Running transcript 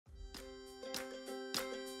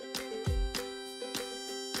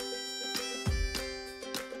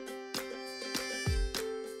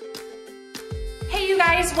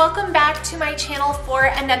guys, welcome back to my channel for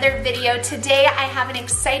another video. Today I have an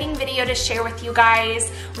exciting video to share with you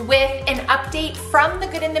guys with an update from The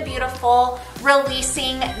Good and the Beautiful,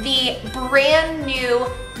 releasing the brand new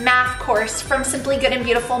math course from Simply Good and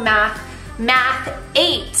Beautiful Math, Math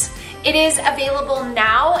 8. It is available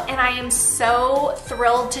now, and I am so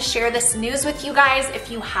thrilled to share this news with you guys if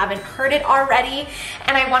you haven't heard it already.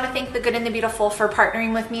 And I want to thank The Good and the Beautiful for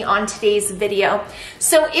partnering with me on today's video.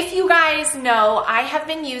 So if you guys know, I have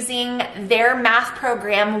been using their math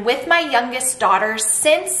program with my youngest daughter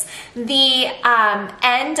since the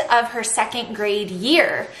end of her second grade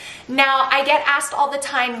year. Now, I get asked all the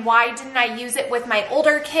time, why didn't I use it with my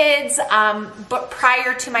older kids, but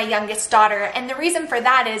prior to my youngest daughter? And the reason for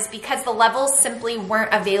that is because the levels simply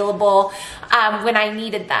weren't available when I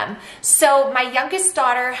needed them. So my youngest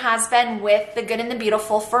daughter has been with The Good and the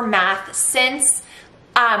Beautiful for math since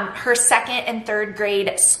her second and third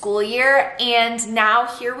grade school year. And now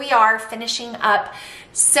here we are finishing up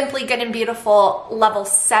Simply Good and Beautiful Level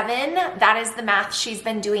 7. That is the math she's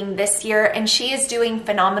been doing this year, and she is doing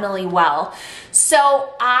phenomenally well.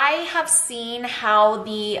 So I have seen how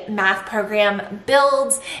the math program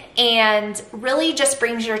builds and really just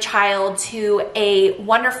brings your child to a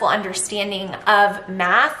wonderful understanding of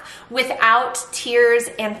math without tears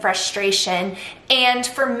and frustration. And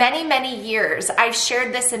for many, many years, I've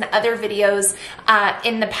shared this in other videos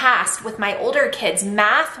in the past with my older kids.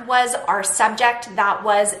 Math was our subject that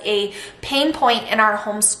was a pain point in our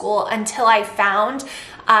homeschool until I found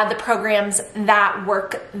the programs that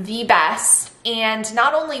work the best, and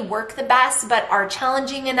not only work the best, but are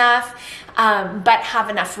challenging enough, but have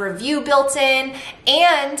enough review built in,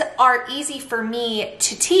 and are easy for me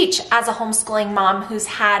to teach as a homeschooling mom who's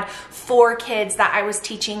had 4 kids that I was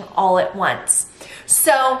teaching all at once.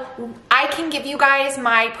 So I can give you guys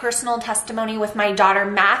my personal testimony with my daughter.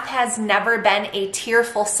 Math has never been a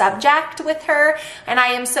tearful subject with her, and I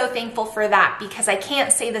am so thankful for that, because I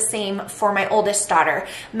can't say the same for my oldest daughter.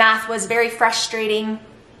 Math was very frustrating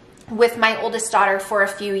with my oldest daughter for a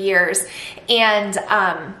few years, and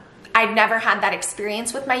I've never had that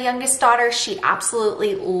experience with my youngest daughter. She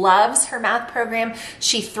absolutely loves her math program.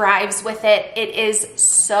 She thrives with it. It is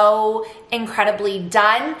so incredibly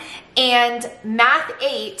done. And Math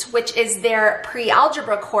 8, which is their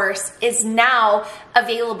pre-algebra course, is now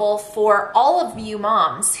available for all of you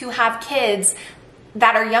moms who have kids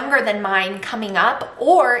that are younger than mine coming up,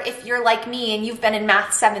 or if you're like me and you've been in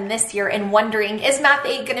Math 7 this year and wondering, is Math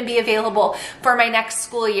 8 going to be available for my next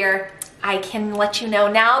school year? I can let you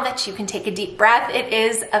know now that you can take a deep breath. It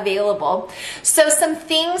is available. So some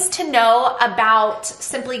things to know about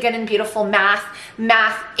Simply Good and Beautiful Math,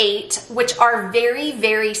 Math 8, which are very,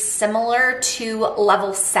 very similar to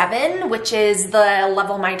Level 7, which is the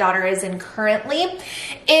level my daughter is in currently,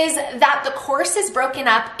 is that the course is broken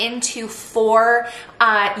up into 4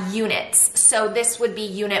 units. So this would be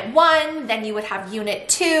Unit 1, then you would have Unit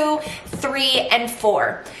 2, 3, and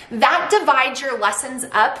 4. That divides your lessons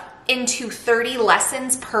up into 30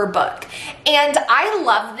 lessons per book. And I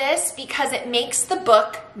love this because it makes the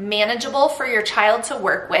book manageable for your child to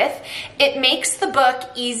work with. It makes the book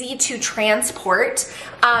easy to transport,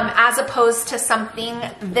 as opposed to something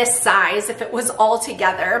this size if it was all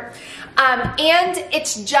together. And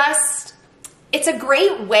it's a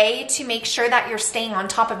great way to make sure that you're staying on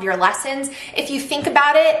top of your lessons. If you think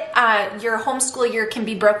about it, your homeschool year can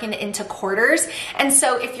be broken into quarters. And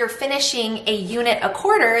so if you're finishing a unit a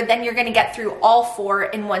quarter, then you're gonna get through all 4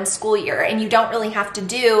 in one school year. And you don't really have to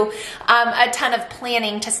do a ton of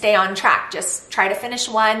planning to stay on track. Just try to finish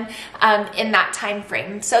one in that time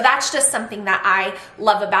frame. So that's just something that I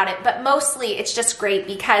love about it. But mostly it's just great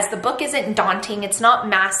because the book isn't daunting. It's not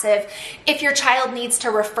massive. If your child needs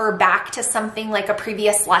to refer back to something like a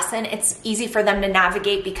previous lesson, it's easy for them to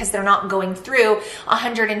navigate because they're not going through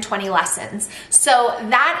 120 lessons. So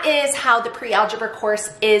that is how the pre-algebra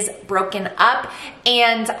course is broken up,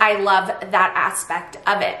 and I love that aspect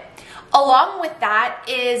of it. Along with that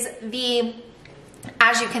is the,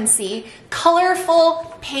 as you can see,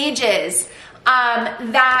 colorful pages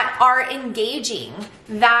that are engaging,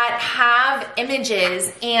 that have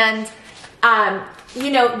images, and you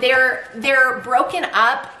know, they're broken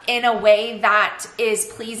up in a way that is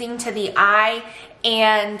pleasing to the eye,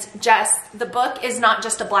 and just the book is not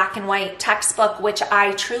just a black and white textbook, which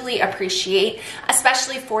I truly appreciate,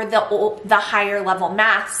 especially for the higher level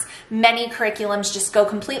maths. Many curriculums just go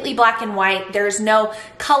completely black and white. There's no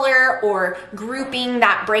color or grouping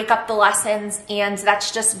that break up the lessons, and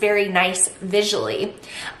that's just very nice visually.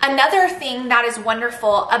 Another thing that is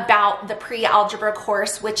wonderful about the pre-algebra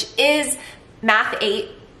course, which is Math 8,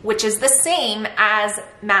 which is the same as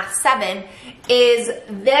Math 7, is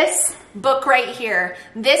this book right here.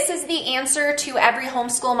 This is the answer to every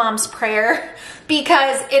homeschool mom's prayer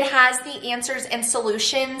because it has the answers and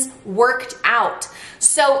solutions worked out.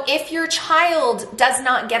 So if your child does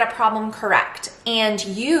not get a problem correct, and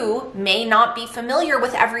you may not be familiar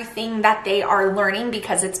with everything that they are learning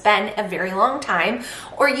because it's been a very long time,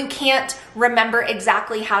 or you can't remember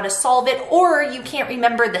exactly how to solve it, or you can't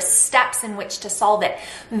remember the steps in which to solve it,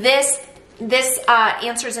 this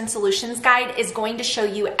answers and solutions guide is going to show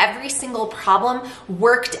you every single problem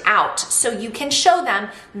worked out. So you can show them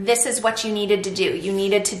this is what you needed to do. You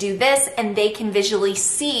needed to do this, and they can visually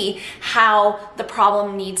see how the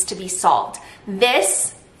problem needs to be solved.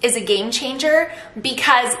 This is a game changer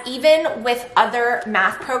because even with other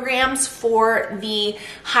math programs for the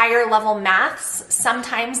higher level maths,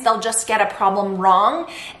 sometimes they'll just get a problem wrong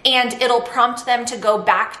and it'll prompt them to go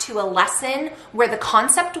back to a lesson where the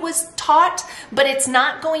concept was taught, but it's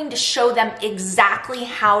not going to show them exactly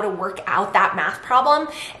how to work out that math problem.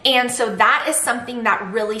 And so that is something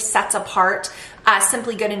that really sets apart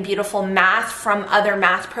Simply Good and Beautiful Math from other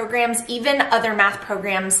math programs, even other math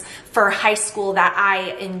programs for high school that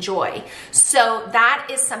I enjoy. So that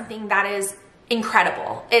is something that is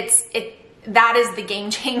incredible. That is the game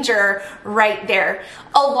changer right there.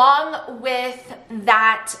 Along with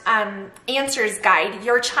that answers guide,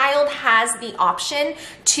 your child has the option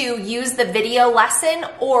to use the video lesson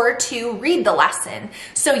or to read the lesson.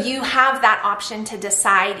 So you have that option to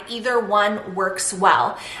decide. Either one works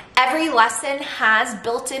well. Every lesson has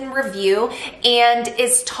built-in review and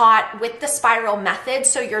is taught with the spiral method,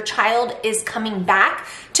 so your child is coming back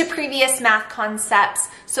to previous math concepts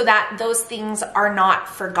so that those things are not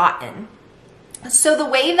forgotten. So the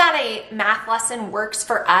way that a math lesson works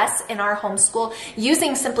for us in our homeschool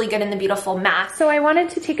using Simply Good and the Beautiful Math. So I wanted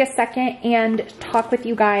to take a second and talk with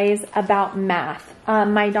you guys about math.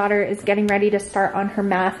 My daughter is getting ready to start on her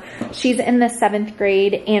math. She's in the 7th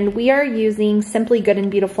grade and we are using Simply Good and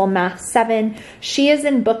Beautiful Math 7. She is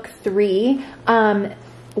in book 3,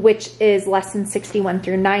 which is lesson 61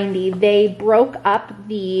 through 90. They broke up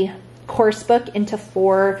the course book into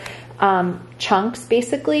 4 chunks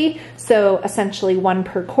basically. So essentially 1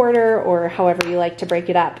 per quarter or however you like to break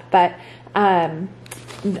it up. But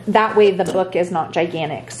that way the book is not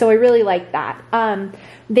gigantic. So I really like that.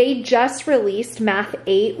 They just released Math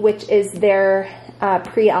 8, which is their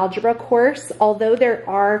pre-algebra course. Although there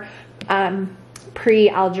are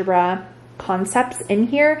pre-algebra concepts in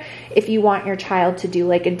here, if you want your child to do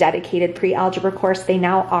like a dedicated pre-algebra course, they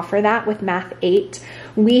now offer that with Math 8.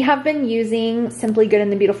 We have been using Simply Good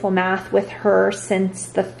and the Beautiful Math with her since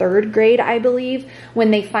the 3rd grade, I believe,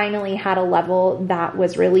 when they finally had a level that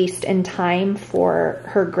was released in time for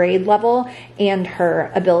her grade level and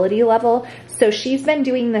her ability level. So she's been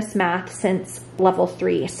doing this math since level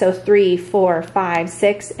 3. So 3, 4, 5,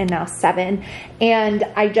 6, and now 7. And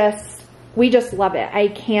we just love it. I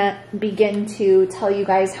can't begin to tell you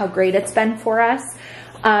guys how great it's been for us.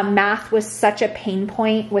 Math was such a pain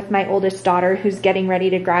point with my oldest daughter who's getting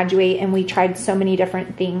ready to graduate, and we tried so many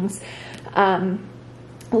different things.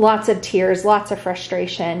 Lots of tears, lots of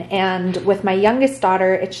frustration. And with my youngest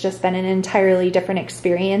daughter, it's just been an entirely different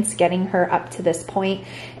experience getting her up to this point.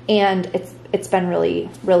 And it's been really,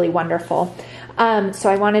 really wonderful. So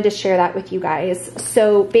I wanted to share that with you guys.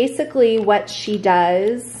 So basically what she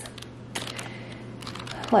does,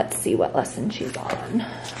 let's see what lesson she's on.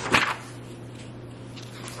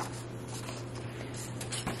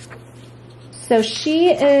 So she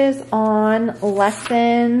is on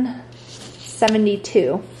lesson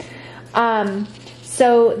 72.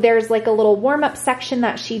 So there's like a little warm-up section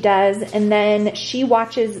that she does, and then she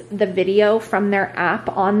watches the video from their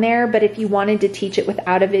app on there. But if you wanted to teach it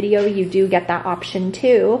without a video, you do get that option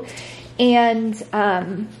too. And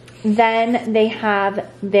then they have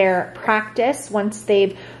their practice once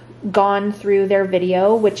they've gone through their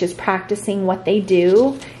video, which is practicing what they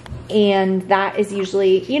do. And that is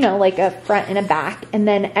usually, you know, like a front and a back. And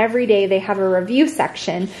then every day they have a review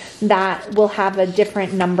section that will have a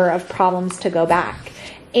different number of problems to go back.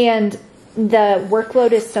 And the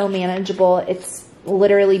workload is so manageable. It's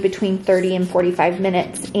literally between 30 and 45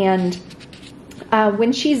 minutes. And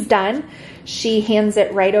when she's done, she hands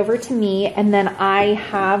it right over to me. And then I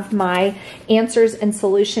have my answers and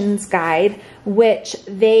solutions guide, which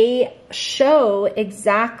they show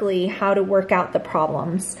exactly how to work out the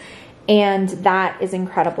problems. And that is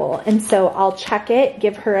incredible. And so I'll check it,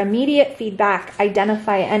 give her immediate feedback,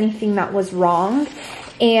 identify anything that was wrong,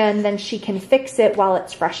 and then she can fix it while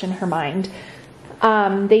it's fresh in her mind.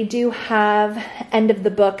 They do have end of the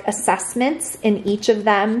book assessments in each of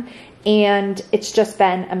them. and it's just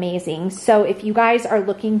been amazing. So if you guys are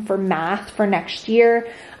looking for math for next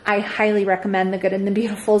year, I highly recommend the Good and the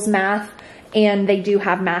Beautiful's math. And they do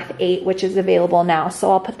have Math 8, which is available now.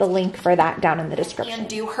 So I'll put the link for that down in the description. And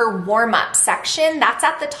do her warm-up section. That's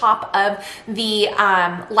at the top of the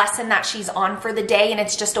lesson that she's on for the day. And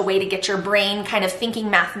it's just a way to get your brain kind of thinking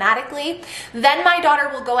mathematically. Then my daughter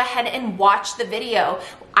will go ahead and watch the video.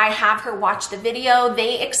 I have her watch the video.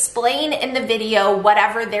 They explain in the video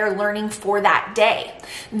whatever they're learning for that day.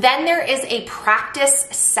 Then there is a practice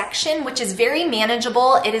section, which is very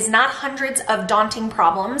manageable. It is not hundreds of daunting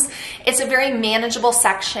problems. It's a very manageable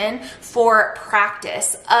section for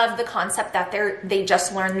practice of the concept that they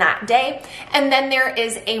just learned that day. And then there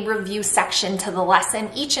is a review section to the lesson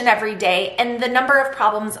each and every day. And the number of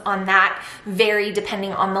problems on that vary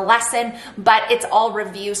depending on the lesson, but it's all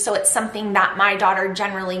review. So it's something that my daughter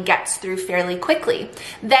generally gets through fairly quickly.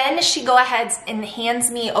 Then she go ahead and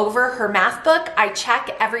hands me over her math book. I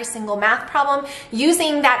check every single math problem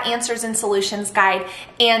using that answers and solutions guide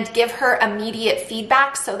and give her immediate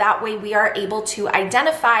feedback, so that way we are able to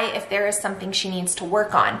identify if there is something she needs to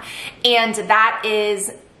work on. And that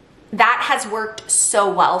has worked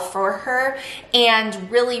so well for her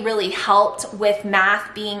and really helped with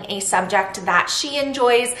math being a subject that she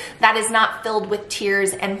enjoys, that is not filled with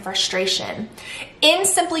tears and frustration. In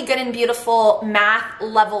Simply Good and Beautiful Math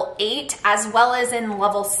Level 8, as well as in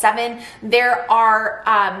Level 7, there are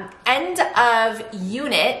end of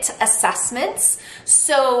unit assessments,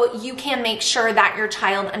 so you can make sure that your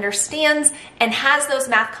child understands and has those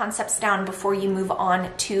math concepts down before you move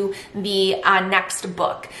on to the next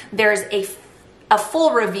book. There's a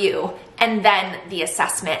full review and then the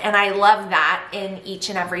assessment, and I love that in each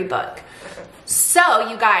and every book. So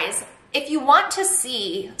you guys, if you want to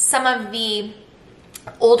see some of the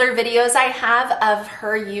older videos I have of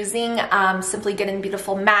her using Simply Good and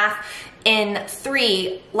Beautiful Math in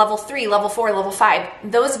level 3, level 4, level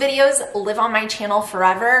 5. Those videos live on my channel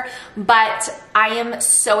forever, but I am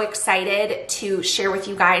so excited to share with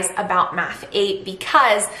you guys about Math 8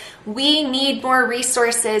 because we need more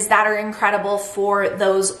resources that are incredible for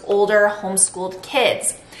those older homeschooled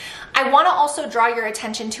kids. I want to also draw your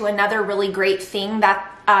attention to another really great thing that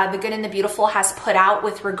the Good and the Beautiful has put out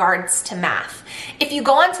with regards to math. If you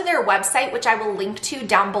go onto their website, which I will link to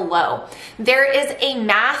down below, there is a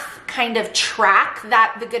math kind of track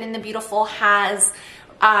that the Good and the Beautiful has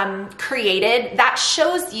created that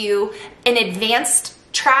shows you an advanced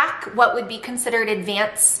track, what would be considered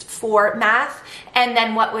advanced for math, and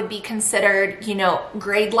then what would be considered, you know,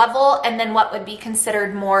 grade level, and then what would be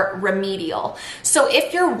considered more remedial. So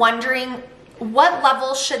if you're wondering what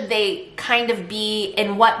level should they kind of be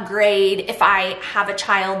in what grade, if I have a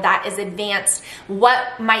child that is advanced,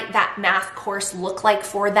 what might that math course look like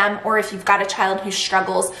for them? Or if you've got a child who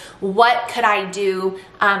struggles, what could I do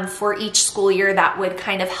for each school year that would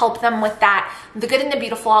kind of help them with that? The Good and the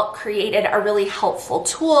Beautiful created a really helpful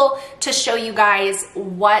tool to show you guys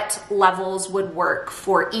what levels would work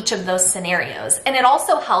for each of those scenarios. And it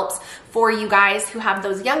also helps for you guys who have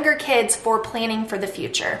those younger kids for planning for the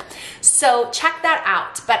future. So check that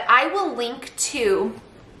out. But I will link to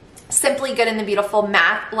Simply Good and the Beautiful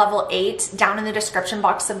Math Level 8 down in the description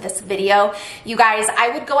box of this video. You guys, I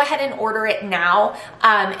would go ahead and order it now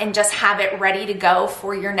and just have it ready to go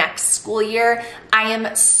for your next school year. I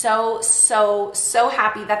am so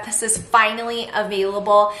happy that this is finally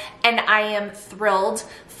available, and I am thrilled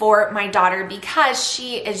for my daughter because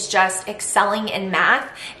she is just excelling in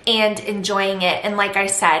math and enjoying it. And like I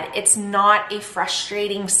said, it's not a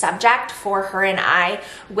frustrating subject for her and I,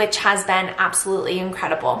 which has been absolutely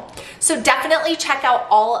incredible. So definitely check out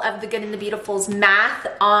all of the Good and the Beautiful's math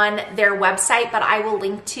on their website, but I will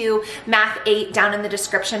link to Math 8 down in the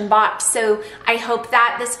description box. So I hope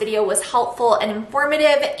that this video was helpful and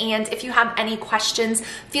informative, and if you have any questions,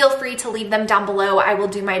 feel free to leave them down below. I will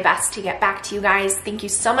do my best to get back to you guys. Thank you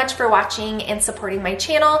so much for watching and supporting my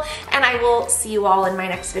channel, and I will see you all in my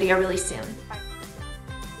next video really soon. Bye.